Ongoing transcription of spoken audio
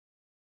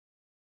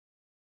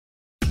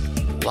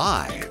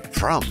Live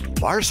from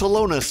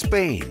Barcelona,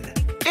 Spain,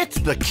 it's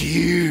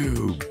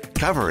theCUBE,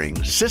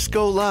 covering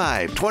Cisco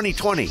Live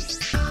 2020.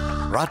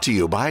 Brought to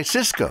you by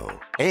Cisco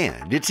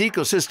and its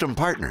ecosystem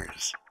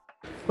partners.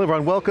 Hello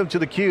everyone, welcome to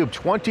theCUBE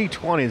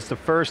 2020. It's the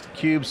first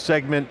CUBE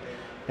segment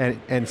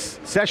and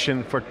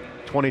session for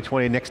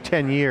 2020, next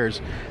 10 years.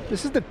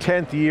 This is the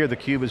 10th year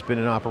theCUBE has been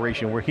in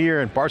operation. We're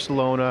here in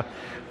Barcelona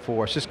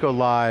for Cisco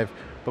Live,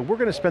 but we're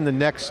going to spend the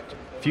next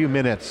few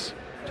minutes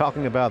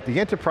talking about the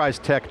enterprise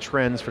tech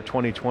trends for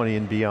 2020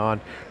 and beyond,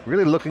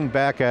 really looking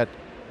back at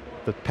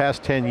the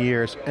past 10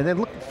 years, and then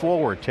looking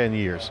forward 10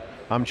 years.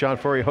 I'm John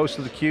Furrier, host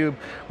of theCUBE,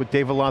 with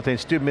Dave Vellante and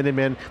Stu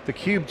Miniman. The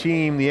CUBE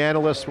team, the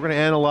analysts, we're going to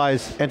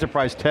analyze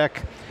enterprise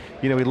tech.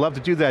 You know, we'd love to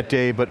do that,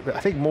 Dave, but I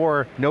think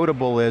more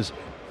notable is,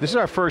 this is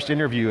our first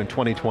interview in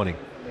 2020.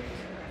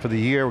 For the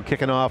year, we're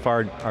kicking off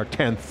our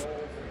 10th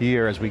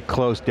year as we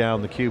close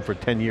down theCUBE for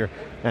 10-year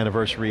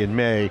anniversary in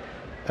May.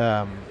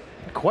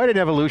 Quite an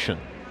evolution.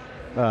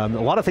 A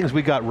lot of things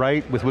we got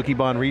right with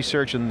Wikibon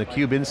research and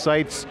theCUBE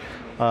insights.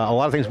 A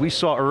lot of things we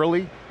saw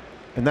early,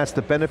 and that's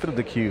the benefit of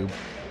theCUBE.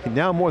 And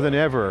now more than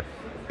ever,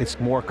 it's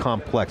more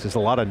complex. There's a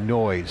lot of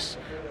noise.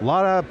 A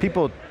lot of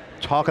people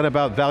talking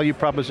about value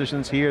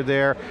propositions here,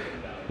 there.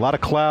 A lot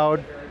of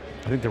cloud.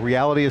 I think the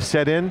reality is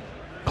set in.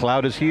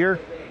 Cloud is here.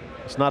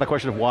 It's not a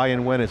question of why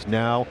and when, it's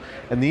now.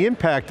 And the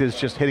impact is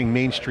just hitting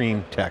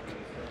mainstream tech.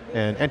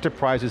 And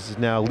enterprises is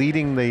now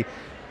leading the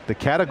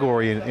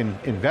category in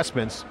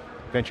investments,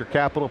 venture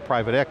capital,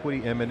 private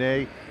equity,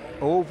 M&A,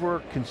 over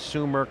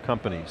consumer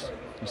companies.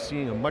 You're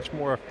seeing a much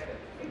more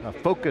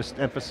focused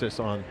emphasis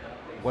on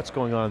what's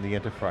going on in the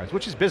enterprise,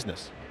 which is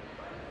business.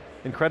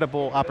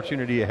 Incredible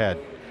opportunity ahead.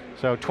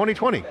 So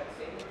 2020,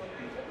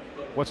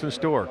 what's in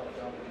store?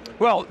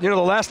 Well, you know,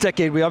 the last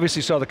decade we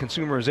obviously saw the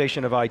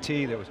consumerization of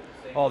IT. There was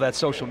all that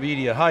social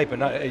media hype,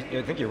 and I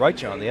think you're right,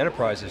 John, the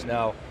enterprise is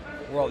now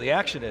where all the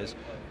action is.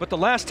 But the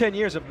last 10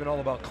 years have been all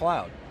about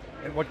cloud.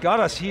 And what got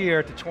us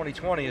here to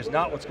 2020 is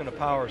not what's going to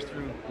power us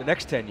through the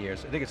next 10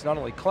 years. I think it's not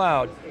only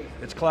cloud,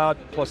 it's cloud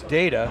plus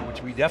data,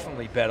 which we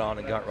definitely bet on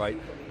and got right,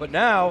 but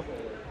now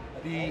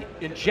the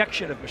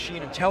injection of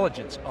machine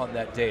intelligence on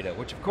that data,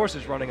 which of course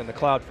is running in the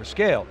cloud for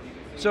scale.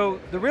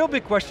 So the real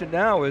big question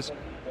now is,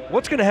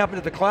 what's going to happen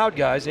to the cloud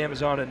guys?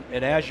 Amazon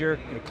and Azure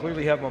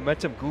clearly have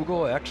momentum.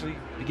 Google actually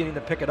beginning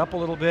to pick it up a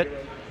little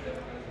bit.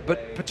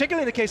 But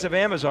particularly in the case of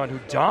Amazon, who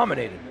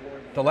dominated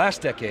the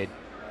last decade,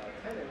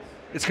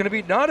 it's going to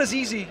be not as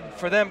easy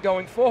for them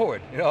going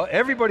forward. You know,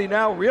 everybody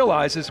now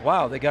realizes,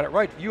 wow, they got it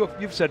right.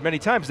 You've said many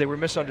times they were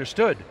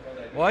misunderstood.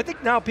 Well, I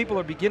think now people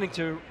are beginning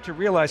to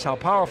realize how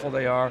powerful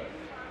they are,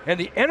 and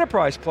the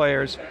enterprise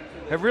players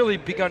have really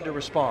begun to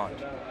respond.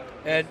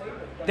 And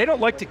they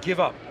don't like to give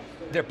up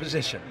their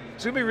position.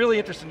 It's going to be really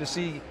interesting to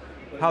see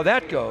how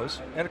that goes.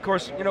 And of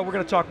course, you know, we're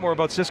going to talk more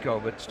about Cisco,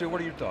 but Stu, what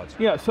are your thoughts?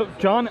 Yeah, so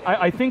John,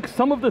 I think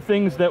some of the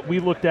things that we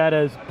looked at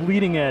as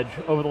bleeding edge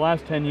over the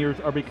last 10 years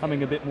are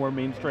becoming a bit more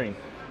mainstream.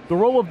 The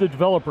role of the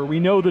developer,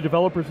 we know the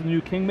developer's the new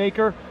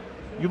kingmaker.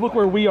 You look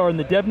where we are in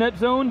the DevNet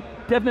zone.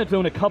 DevNet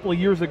zone a couple of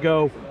years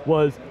ago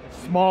was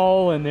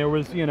small and there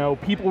was, you know,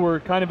 people were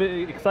kind of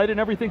excited and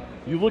everything.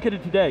 You look at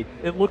it today,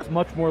 it looks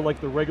much more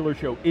like the regular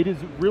show. It has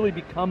really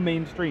become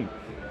mainstream.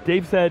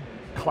 Dave said,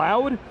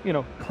 cloud, you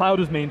know, cloud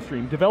is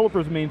mainstream,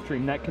 developers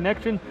mainstream. That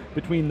connection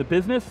between the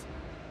business,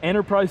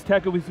 enterprise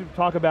tech that we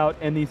talk about,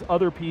 and these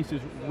other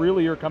pieces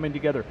really are coming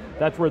together.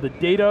 That's where the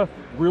data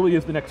really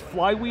is the next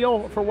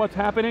flywheel for what's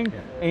happening,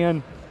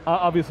 and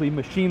obviously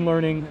machine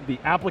learning, the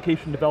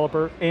application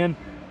developer, and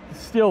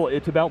still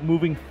it's about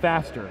moving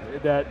faster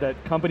that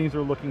companies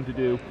are looking to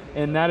do,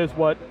 and that is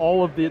what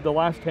all of the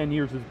last 10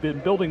 years has been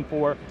building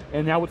for,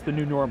 and now it's the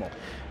new normal.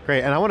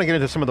 Great, and I want to get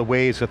into some of the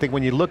waves. I think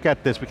when you look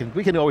at this,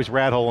 we can always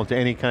rat hole into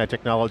any kind of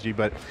technology,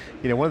 but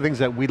you know, one of the things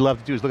that we'd love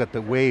to do is look at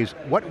the waves.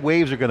 What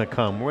waves are going to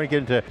come? We're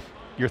going to get into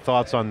your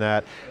thoughts on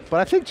that.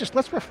 But I think just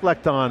let's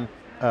reflect on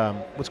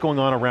what's going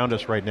on around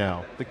us right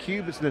now.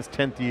 theCUBE is in its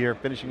 10th year,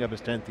 finishing up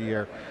its 10th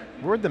year.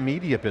 We're in the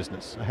media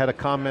business. I had a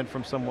comment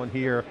from someone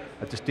here,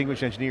 a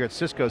distinguished engineer at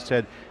Cisco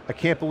said, I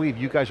can't believe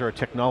you guys are a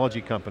technology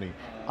company.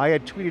 I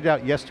had tweeted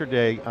out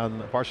yesterday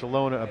on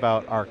Barcelona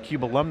about our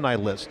CUBE alumni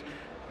list.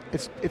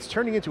 It's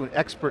turning into an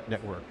expert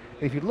network.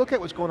 And if you look at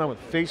what's going on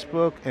with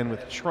Facebook and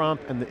with Trump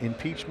and the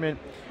impeachment,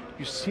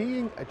 you're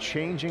seeing a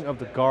changing of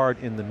the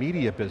guard in the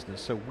media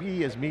business. So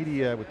we as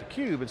media with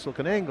theCUBE and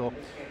SiliconANGLE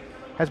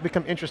has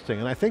become interesting.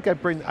 And I think I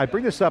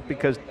bring this up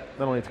because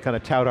not only to kind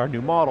of tout our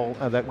new model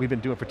that we've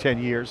been doing for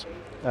 10 years,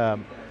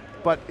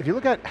 but if you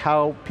look at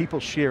how people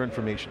share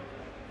information,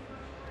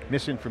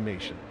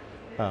 misinformation,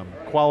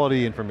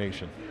 quality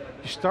information,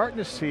 you're starting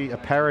to see a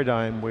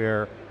paradigm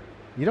where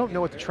you don't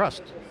know what to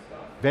trust.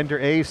 Vendor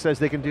A says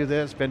they can do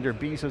this, vendor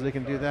B says they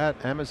can do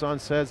that, Amazon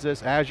says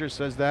this, Azure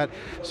says that.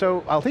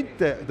 So I think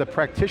the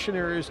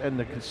practitioners and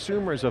the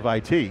consumers of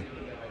IT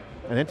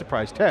and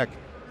enterprise tech,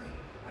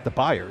 the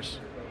buyers,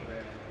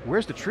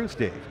 where's the truth,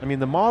 Dave? I mean,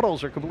 the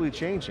models are completely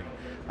changing.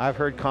 I've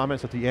heard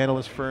comments that the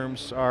analyst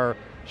firms are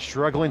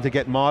struggling to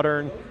get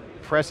modern,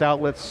 press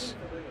outlets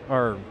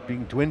are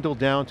being dwindled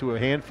down to a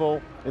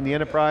handful in the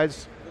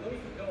enterprise.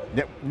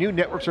 New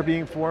networks are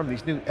being formed,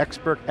 these new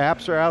expert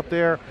apps are out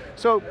there.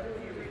 So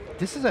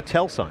this is a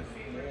tell sign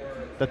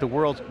that the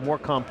world's more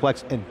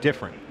complex and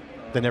different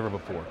than ever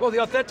before. Well,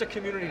 the authentic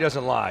community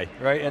doesn't lie,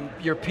 right? And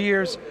your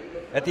peers,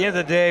 at the end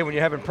of the day, when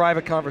you're having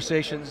private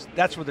conversations,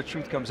 that's where the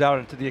truth comes out,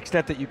 and to the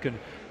extent that you can,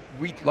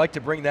 we like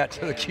to bring that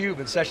to theCUBE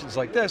in sessions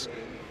like this,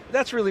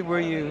 that's really where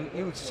you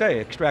would say,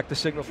 extract the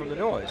signal from the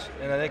noise.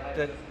 And I think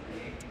that,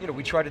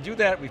 we try to do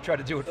that, we've tried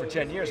to do it for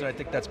 10 years, and I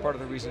think that's part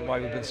of the reason why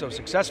we've been so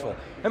successful.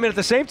 I mean, at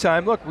the same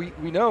time, look,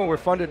 we know we're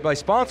funded by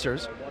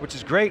sponsors, which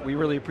is great, we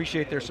really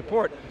appreciate their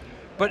support,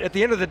 but at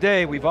the end of the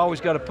day, we've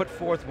always got to put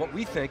forth what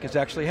we think is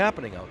actually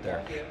happening out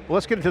there. Well,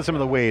 let's get into some of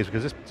the ways,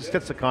 because this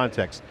gets the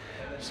context.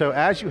 So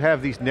as you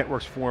have these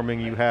networks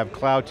forming, you have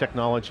cloud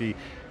technology,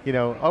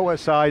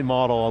 OSI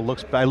model,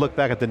 I look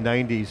back at the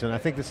 90s, and I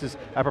think this is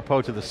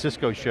apropos to the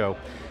Cisco show.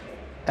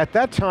 At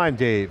that time,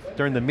 Dave,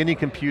 during the mini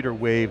computer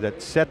wave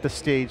that set the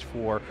stage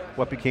for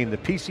what became the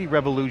PC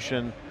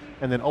revolution,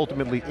 and then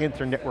ultimately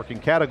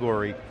inter-networking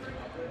category,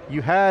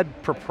 you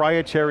had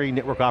proprietary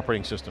network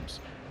operating systems.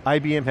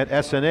 IBM had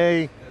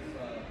SNA,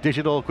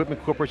 Digital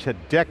Equipment Corporation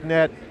had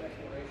DECnet,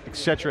 et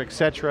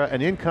cetera,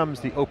 and in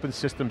comes the Open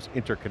Systems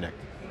Interconnect.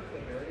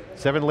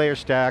 7-layer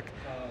stack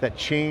that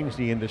changed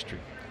the industry.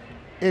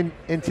 In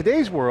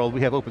today's world, we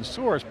have open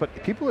source, but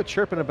people are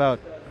chirping about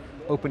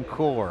open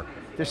core.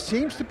 There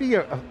seems to be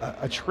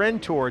a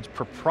trend towards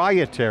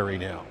proprietary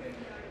now.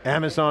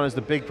 Amazon is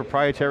the big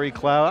proprietary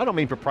cloud. I don't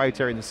mean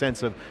proprietary in the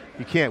sense of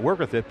you can't work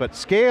with it, but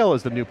scale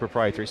is the new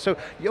proprietary. So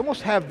you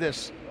almost have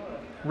this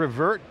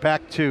revert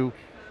back to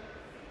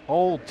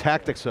old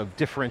tactics of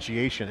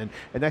differentiation,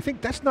 and I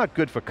think that's not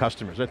good for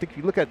customers. I think if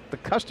you look at the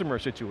customer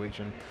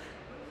situation,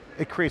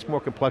 it creates more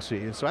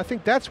complexity, and so I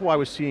think that's why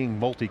we're seeing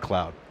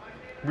multi-cloud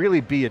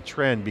really be a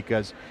trend,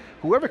 because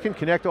whoever can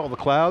connect all the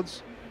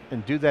clouds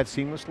and do that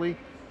seamlessly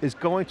is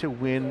going to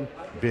win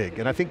big,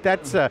 and I think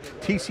that's a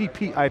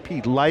TCP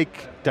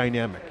IP-like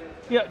dynamic.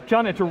 Yeah,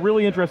 John, it's a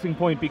really interesting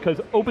point,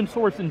 because open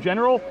source in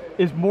general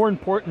is more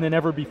important than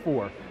ever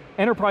before.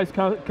 Enterprise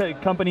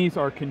companies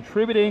are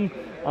contributing,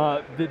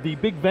 the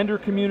big vendor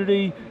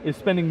community is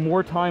spending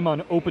more time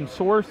on open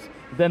source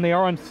than they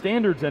are on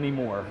standards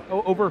anymore.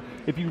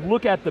 If you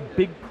look at the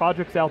big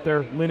projects out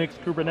there, Linux,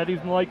 Kubernetes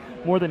and the like,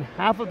 more than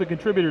half of the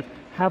contributors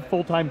have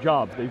full-time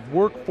jobs. They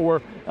work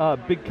for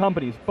big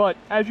companies, but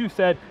as you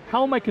said,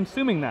 how am I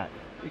consuming that?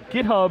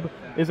 GitHub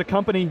is a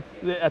company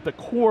at the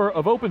core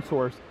of open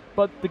source,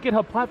 but the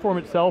GitHub platform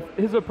itself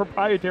is a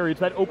proprietary, it's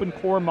that open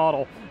core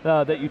model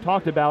that you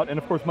talked about, and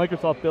of course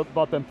Microsoft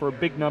bought them for a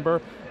big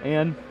number,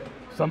 and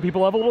some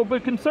people have a little bit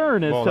of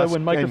concern as to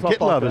when Microsoft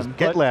bought them.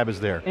 GitLab is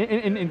there.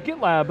 And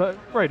GitLab,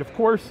 right, of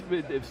course,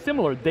 it's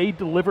similar. They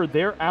deliver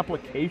their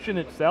application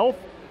itself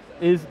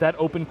is that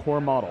open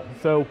core model.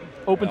 So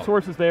open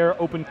source is there,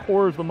 open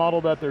core is the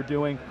model that they're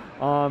doing.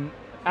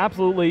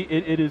 Absolutely,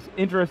 it is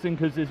interesting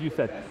because, as you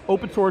said,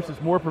 open source is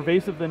more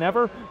pervasive than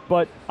ever,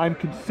 but I'm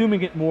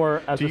consuming it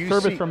more as a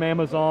service from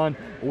Amazon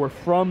or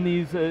from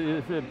these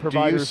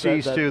providers. Do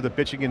you see, Stu, the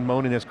bitching and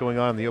moaning that's going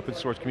on in the open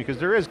source community? Because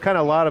there is kind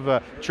of a lot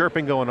of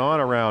chirping going on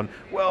around,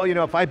 well,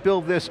 if I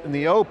build this in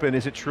the open,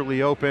 is it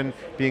truly open,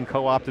 being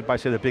co-opted by,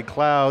 say, the big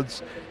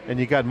clouds? And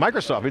you got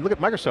Microsoft, I mean, look at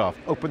Microsoft,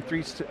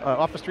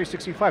 Office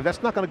 365,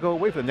 that's not going to go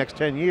away for the next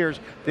 10 years.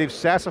 They've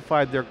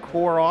SaaSified their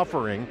core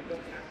offering,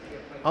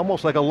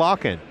 almost like a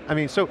lock-in. I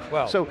mean, so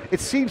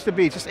it seems to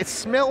be, it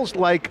smells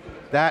like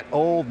that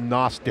old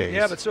NOS days.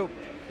 Yeah, but so,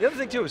 the other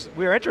thing too is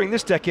we're entering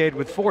this decade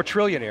with 4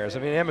 trillionaires. I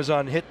mean,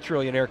 Amazon hit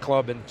trillionaire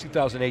club in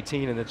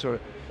 2018 and then sort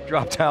of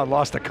dropped down,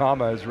 lost a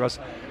comma, as Russ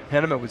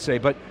Henneman would say.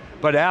 But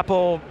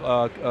Apple,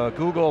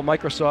 Google,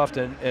 Microsoft,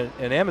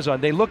 and Amazon,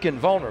 they look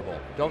invulnerable,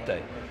 don't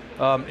they,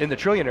 in the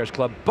trillionaires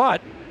club.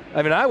 But,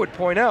 I mean, I would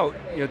point out,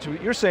 to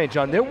what you're saying,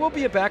 John, there will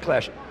be a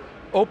backlash.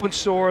 Open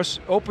source,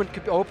 open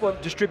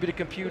distributed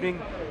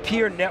computing,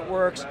 peer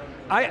networks.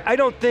 I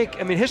don't think,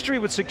 I mean, history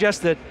would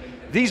suggest that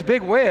these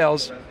big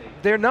whales,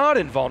 they're not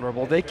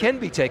invulnerable. They can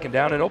be taken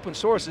down, and open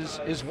source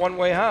is one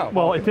way how.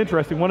 Well, it's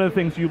interesting. One of the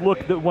things you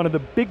look, one of the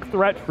big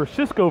threats for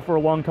Cisco for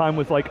a long time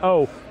was like,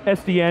 oh,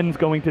 SDN's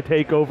going to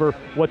take over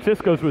what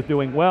Cisco's was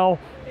doing. Well,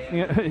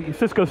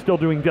 Cisco's still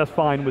doing just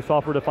fine with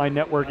software-defined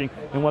networking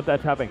and what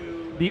that's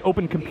happening. The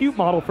open compute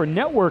model for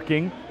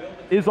networking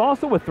is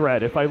also a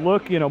threat. If I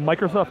look,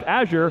 Microsoft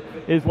Azure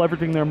is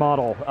leveraging their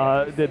model.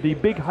 The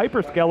big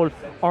hyperscalers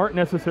aren't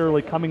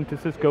necessarily coming to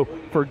Cisco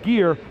for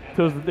gear,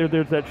 so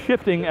there's that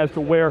shifting as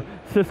to where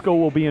Cisco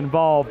will be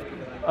involved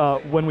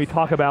when we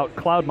talk about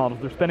cloud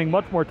models. They're spending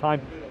much more time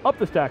up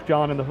the stack,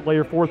 John, in the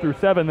layer 4 through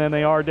 7 than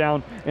they are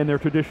down in their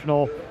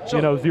traditional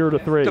 0 to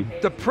 3.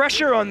 The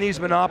pressure on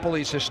these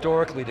monopolies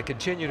historically to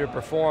continue to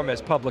perform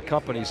as public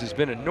companies has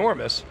been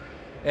enormous.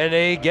 and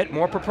they get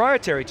more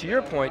proprietary, to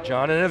your point,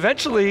 John, and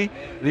eventually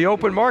the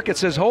open market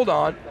says, hold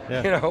on,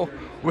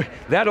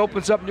 that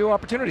opens up new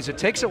opportunities. It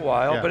takes a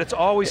while, but it's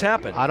always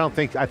happened.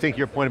 I think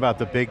your point about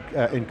the big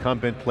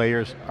incumbent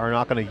players are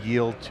not going to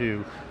yield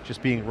to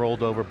just being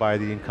rolled over by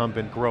the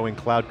incumbent growing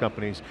cloud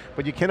companies,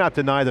 but you cannot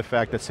deny the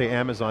fact that, say,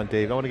 Amazon,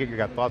 Dave, I want to get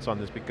your thoughts on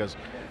this, because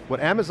what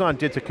Amazon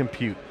did to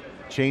compute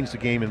changed the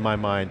game in my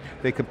mind.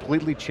 They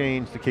completely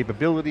changed the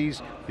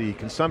capabilities, the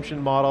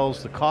consumption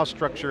models, the cost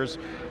structures.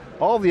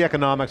 All the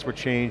economics were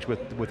changed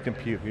with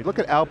compute. You look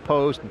at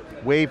Outpost,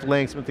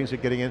 wavelengths, and things they're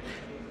getting in,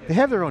 they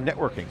have their own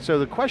networking. So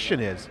the question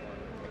is,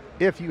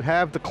 if you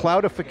have the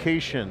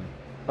cloudification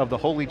of the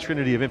holy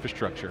trinity of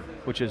infrastructure,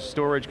 which is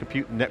storage,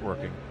 compute, and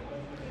networking,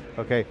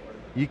 okay,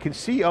 you can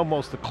see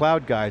almost the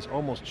cloud guys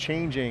almost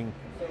changing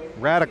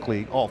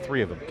radically all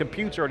three of them.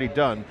 Compute's already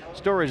done,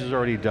 storage is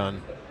already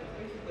done.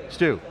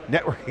 Stu,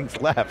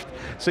 networking's left.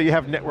 So you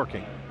have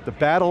networking. The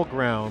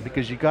battleground,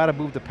 because you got to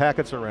move the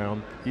packets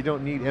around, you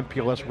don't need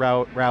MPLS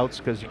routes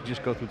because you can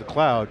just go through the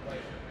cloud.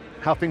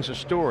 How things are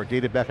stored,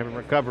 data backup and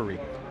recovery.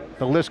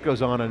 The list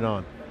goes on and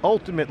on.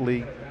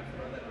 Ultimately,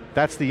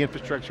 that's the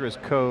infrastructure as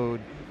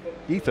code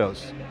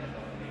ethos.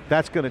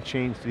 That's going to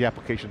change the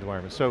application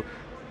environment. So,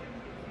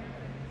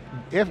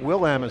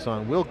 will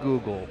Amazon, will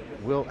Google,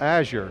 will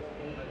Azure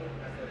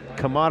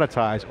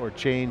commoditize or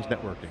change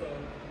networking?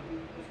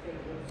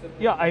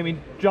 Yeah, I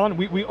mean, John,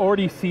 we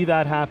already see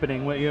that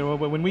happening.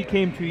 When we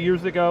came 2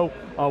 years ago,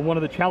 one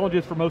of the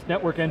challenges for most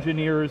network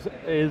engineers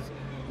is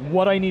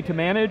what I need to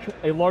manage.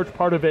 A large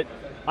part of it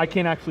I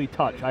can't actually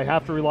touch. I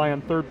have to rely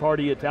on third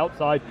party, it's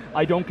outside.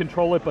 I don't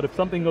control it, but if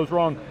something goes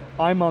wrong,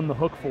 I'm on the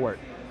hook for it.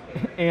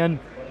 And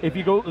if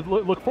you go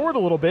look forward a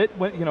little bit,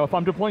 if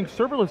I'm deploying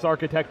serverless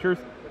architectures,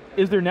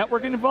 is there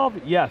networking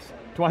involved? Yes.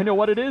 Do I know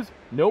what it is?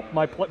 Nope,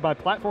 my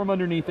platform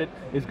underneath it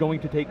is going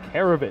to take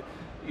care of it.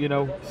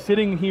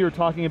 Sitting here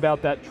talking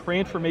about that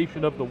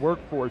transformation of the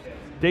workforce,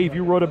 Dave,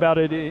 you wrote about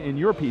it in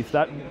your piece.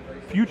 That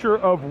future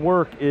of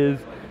work is,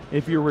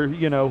 if you're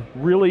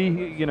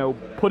really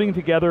putting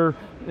together,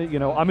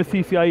 I'm a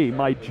CCIE.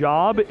 My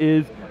job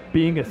is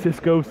being a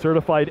Cisco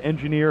certified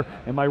engineer,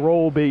 and my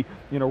role will be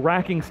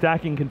racking,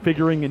 stacking,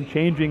 configuring, and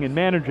changing and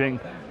managing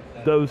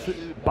those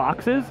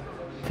boxes.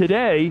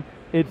 Today,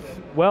 it's,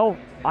 well,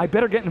 I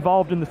better get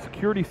involved in the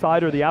security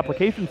side or the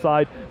application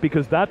side,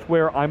 because that's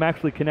where I'm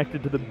actually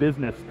connected to the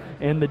business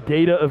and the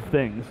data of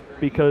things.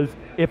 Because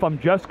if I'm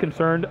just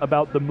concerned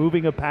about the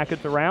moving of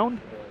packets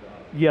around,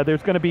 yeah,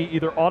 there's going to be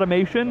either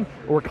automation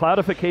or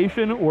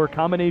cloudification or a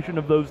combination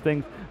of those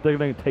things. They're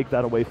going to take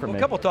that away from me.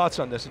 A couple thoughts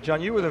on this.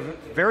 John, you were the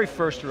very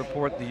first to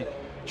report the $1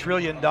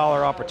 trillion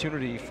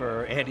opportunity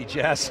for Andy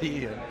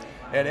Jassy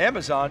and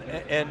Amazon,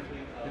 and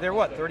they're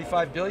what,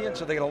 35 billion?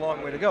 So they got a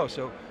long way to go.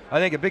 So I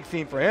think a big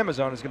theme for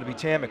Amazon is going to be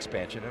TAM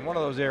expansion, and one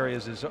of those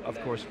areas is,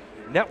 of course,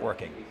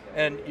 networking.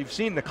 And you've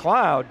seen the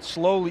cloud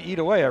slowly eat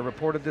away. I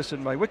reported this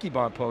in my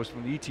Wikibon post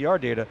from the ETR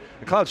data.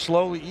 The cloud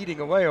slowly eating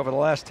away over the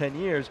last 10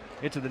 years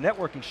into the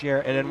networking share,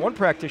 and then one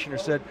practitioner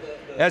said,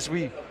 as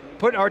we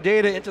put our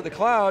data into the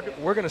cloud,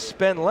 we're going to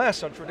spend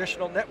less on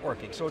traditional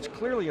networking. So it's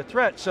clearly a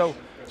threat. So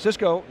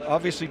Cisco,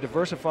 obviously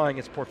diversifying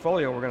its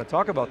portfolio, we're going to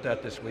talk about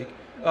that this week,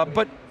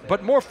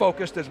 but more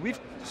focused, as we've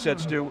said,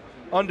 Stu,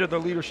 under the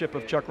leadership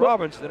of Chuck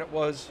Robbins than it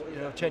was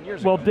 10 years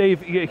ago. Well,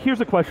 Dave,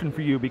 here's a question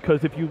for you,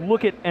 because if you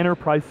look at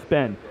enterprise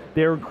spend,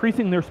 they're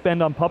increasing their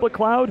spend on public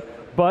cloud,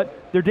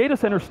 but their data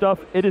center stuff,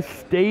 it has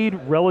stayed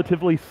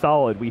relatively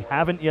solid. We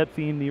haven't yet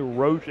seen the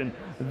erosion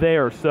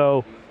there.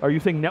 So are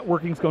you saying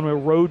networking is going to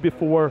erode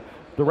before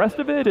the rest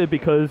of it?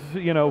 Because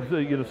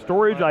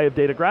storage, I have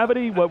data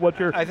gravity. What's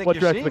your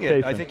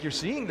expectation? I think you're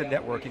seeing the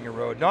networking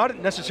erode, not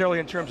necessarily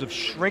in terms of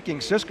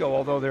shrinking Cisco,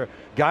 although they're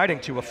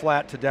guiding to a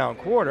flat to down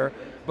quarter,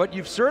 but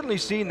you've certainly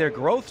seen their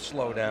growth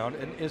slow down,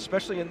 and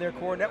especially in their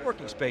core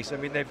networking space. I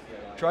mean, they've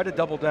tried to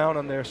double down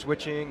on their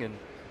switching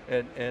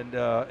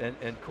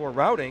and core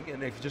routing,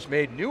 and they've just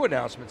made new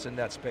announcements in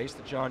that space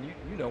that, John,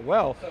 you know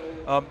well.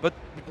 But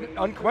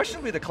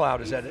unquestionably the cloud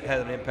has had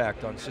an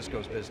impact on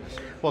Cisco's business.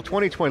 Well,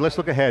 2020, let's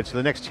look ahead. So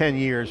the next 10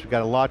 years, we've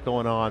got a lot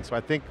going on. So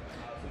I think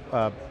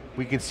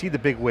we can see the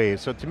big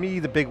waves. So to me,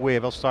 the big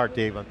wave, I'll start,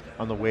 Dave,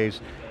 on the waves.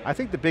 I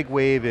think the big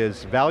wave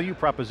is value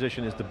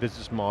proposition is the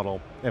business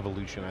model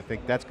evolution. I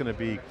think that's going to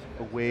be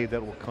a wave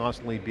that will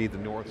constantly be the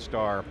North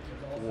Star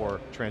for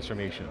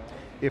transformation.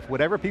 If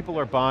whatever people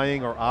are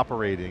buying or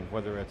operating,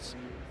 whether it's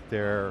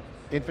their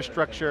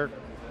infrastructure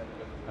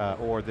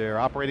or their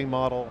operating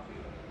model,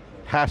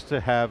 has to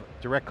have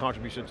direct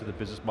contribution to the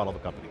business model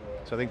of the company.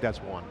 So I think that's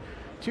one.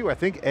 Two, I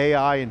think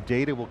AI and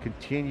data will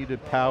continue to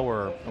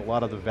power a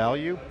lot of the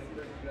value,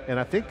 and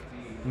I think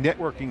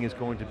networking is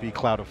going to be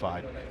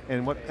cloudified.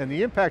 And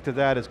the impact of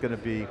that is going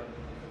to be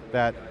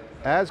that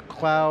as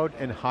cloud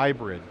and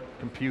hybrid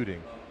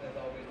computing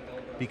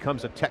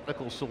becomes a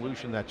technical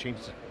solution that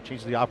changes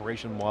the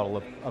operation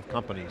model of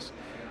companies,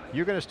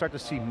 you're going to start to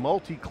see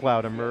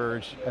multi-cloud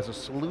emerge as a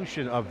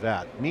solution of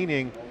that,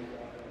 meaning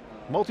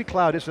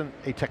multi-cloud isn't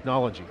a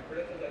technology,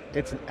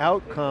 it's an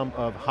outcome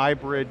of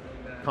hybrid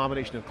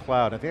combination of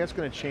cloud. I think that's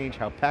going to change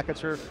how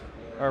packets are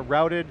are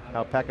routed,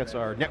 how packets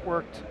are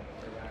networked.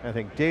 I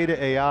think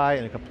data, AI,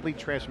 and a complete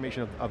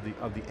transformation of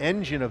the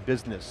engine of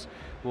business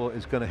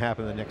is going to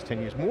happen in the next 10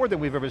 years, more than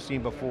we've ever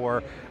seen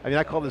before. I mean,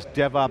 I call this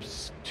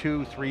DevOps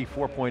 2, 3,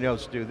 4.0,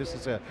 Stu. This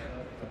is a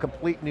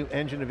complete new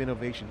engine of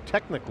innovation,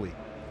 technically,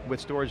 with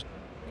storage,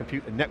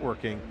 compute, and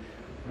networking,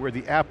 where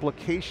the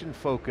application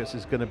focus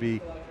is going to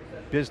be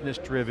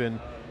business-driven,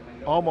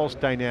 almost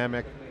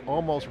dynamic,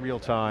 almost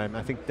real-time.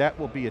 I think that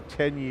will be a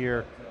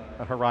 10-year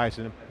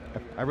horizon.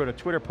 I wrote a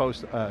Twitter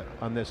post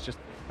on this just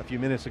a few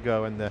minutes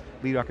ago, and the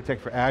lead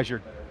architect for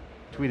Azure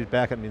tweeted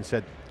back at me and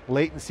said,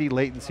 latency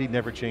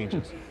never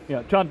changes.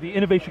 Yeah, John, the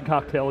innovation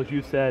cocktail, as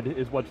you said,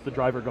 is what's the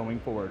driver going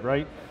forward,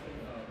 right?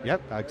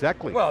 Yep,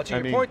 exactly. Well,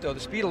 to your point though, the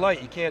speed of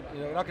light, you're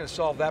not going to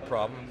solve that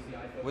problem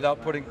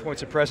without putting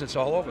points of presence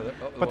all over it.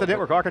 But the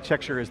network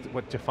architecture is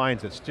what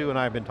defines it. Stu and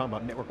I have been talking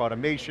about network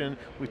automation,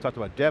 we've talked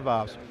about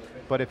DevOps,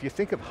 but if you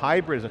think of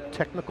hybrid as a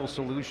technical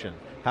solution,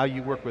 how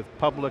you work with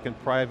public and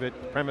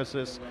private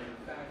premises,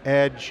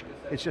 edge,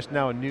 it's just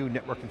now a new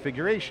network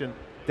configuration.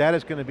 That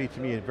is going to be, to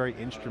me, a very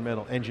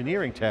instrumental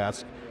engineering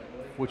task,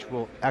 which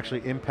will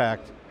actually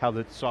impact how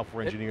the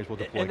software engineers will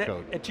deploy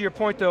code. And to your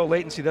point though,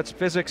 latency, that's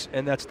physics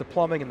and that's the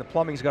plumbing, and the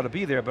plumbing's got to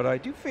be there, but I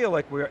do feel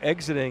like we're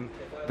exiting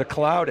the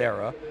cloud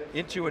era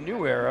into a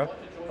new era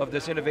of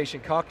this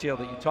innovation cocktail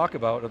that you talk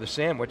about, or the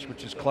sandwich,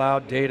 which is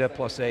cloud, data,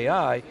 plus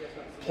AI,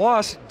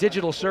 plus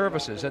digital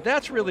services. And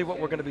that's really what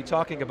we're going to be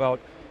talking about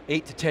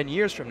 8 to 10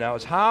 years from now,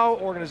 is how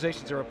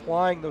organizations are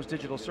applying those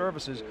digital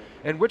services,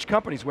 and which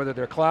companies, whether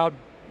they're cloud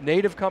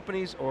native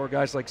companies or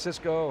guys like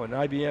Cisco and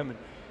IBM and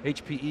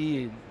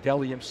HPE and Dell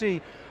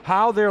EMC,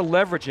 how they're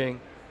leveraging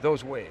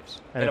those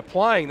waves and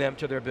applying them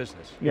to their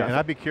business. Yeah, and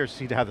I'd be curious to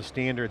see how the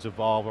standards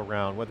evolve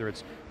around, whether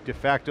it's de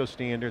facto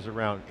standards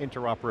around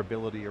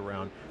interoperability,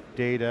 around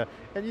data,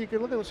 and you can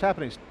look at what's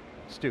happening,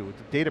 Stu, with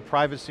the data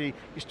privacy,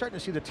 you're starting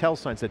to see the tell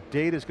signs that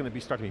data is going to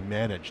be starting to be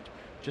managed,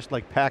 just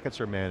like packets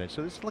are managed.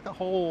 So this is like a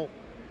whole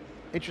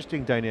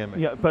interesting dynamic.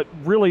 Yeah, but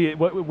really,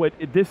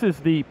 this is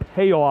the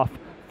payoff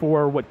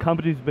for what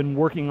companies have been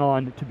working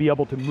on to be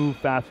able to move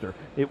faster.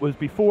 It was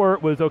before,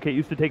 it was, okay, it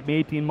used to take me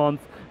 18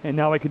 months, and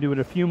now I can do it in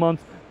a few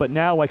months, but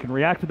now I can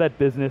react to that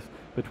business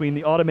between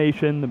the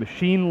automation, the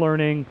machine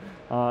learning,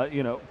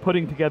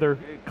 putting together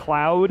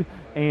cloud,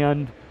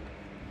 and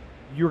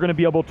you're going to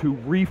be able to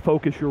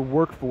refocus your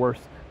workforce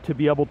to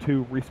be able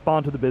to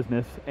respond to the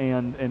business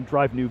and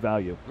drive new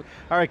value.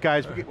 All right,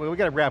 guys, we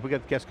got to wrap. We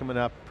got guests coming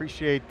up.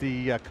 Appreciate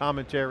the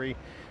commentary.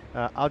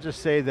 I'll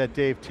just say that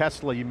Dave,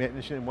 Tesla, you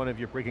mentioned in one of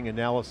your breaking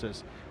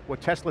analysis, what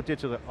Tesla did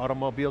to the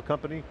automobile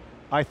company,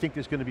 I think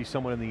there's going to be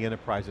someone in the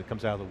enterprise that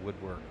comes out of the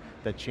woodwork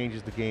that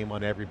changes the game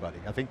on everybody.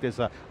 I think there's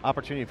an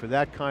opportunity for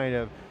that kind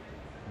of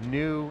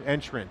new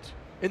entrant.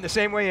 In the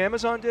same way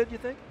Amazon did, you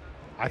think?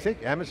 I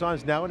think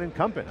Amazon's now an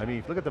incumbent. I mean,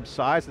 if you look at the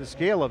size and the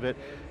scale of it,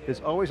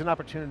 there's always an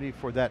opportunity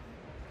for that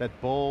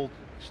bold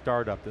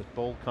startup, this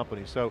bold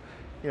company. So,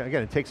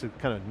 again, it takes a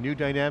kind of new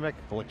dynamic,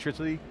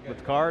 electricity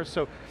with cars,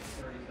 so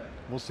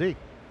we'll see.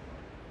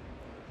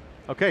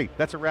 Okay,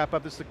 that's a wrap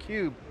up. This is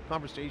theCUBE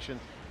conversation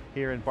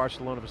here in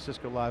Barcelona for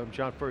Cisco Live. I'm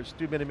John Furrier,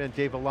 Stu Miniman,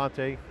 Dave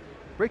Vellante,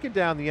 breaking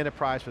down the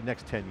enterprise for the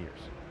next 10 years.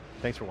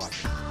 Thanks for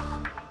watching.